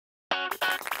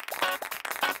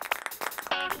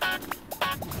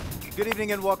Good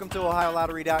evening and welcome to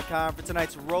OhioLottery.com for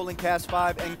tonight's Rolling Cash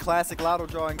 5 and Classic Lotto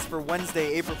drawings for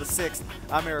Wednesday, April the 6th.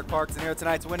 I'm Eric Parks, and here are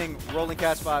tonight's winning Rolling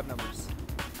Cash 5 numbers.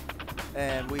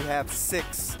 And we have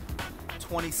 6,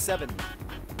 27,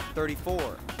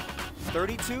 34,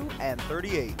 32, and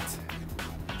 38.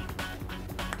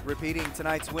 Repeating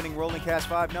tonight's winning Rolling Cash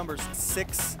 5 numbers,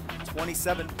 6,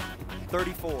 27,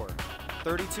 34,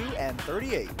 32, and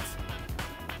 38.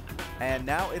 And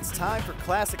now it's time for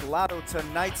Classic Lotto.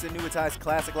 Tonight's annuitized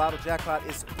Classic Lotto jackpot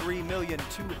is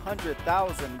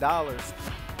 $3,200,000.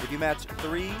 If you match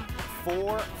 3,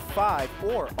 4, 5,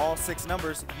 or all 6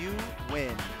 numbers, you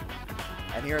win.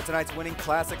 And here are tonight's winning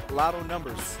Classic Lotto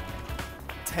numbers: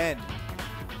 10,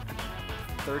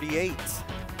 38,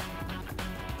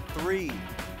 3,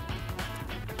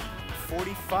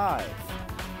 45,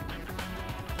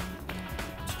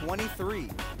 23,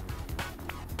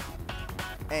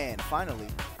 and finally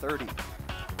 30.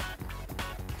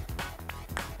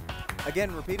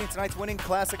 Again, repeating tonight's winning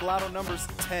Classic Lotto numbers: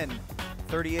 10,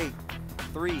 38,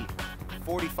 3,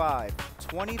 45,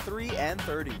 23, and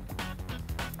 30.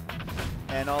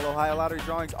 And all Ohio Lottery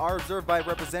drawings are observed by a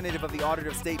representative of the Auditor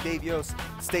of State, Dave Yost.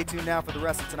 Stay tuned now for the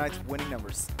rest of tonight's winning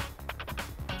numbers.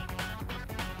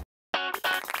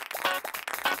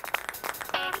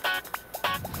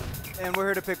 And we're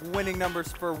here to pick winning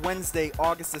numbers for Wednesday,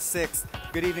 August the 6th.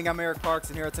 Good evening, I'm Eric Parks,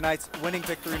 and here are tonight's winning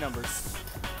pick 3 numbers.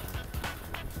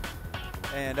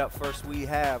 And up first we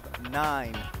have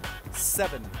 9,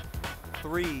 7,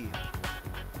 3.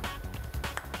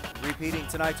 Repeating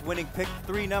tonight's winning pick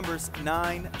 3 numbers,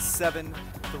 9, 7,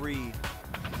 3.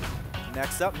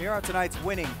 Next up, here are tonight's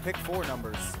winning pick 4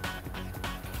 numbers: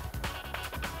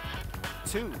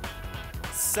 2,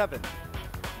 7,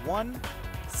 1,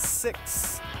 6.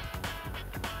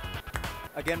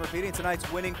 Again, repeating tonight's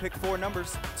winning pick 4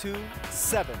 numbers: 2,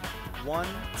 7, 1,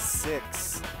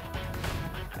 6.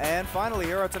 And finally,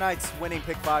 here are tonight's winning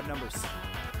pick 5 numbers: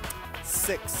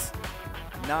 6,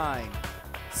 9,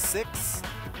 6,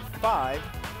 5,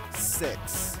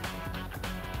 6.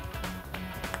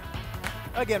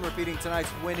 Again, repeating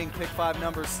tonight's winning pick 5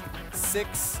 numbers: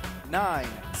 6, 9,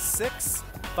 6,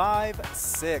 5,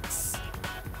 6.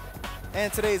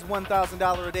 And today's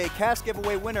 $1,000 a day cash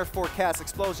giveaway winner for Cash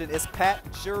Explosion is Pat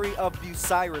Jury of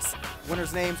Bucyrus.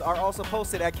 Winners' names are also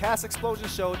posted at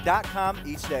cashexplosionshow.com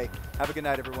each day. Have a good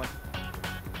night, everyone.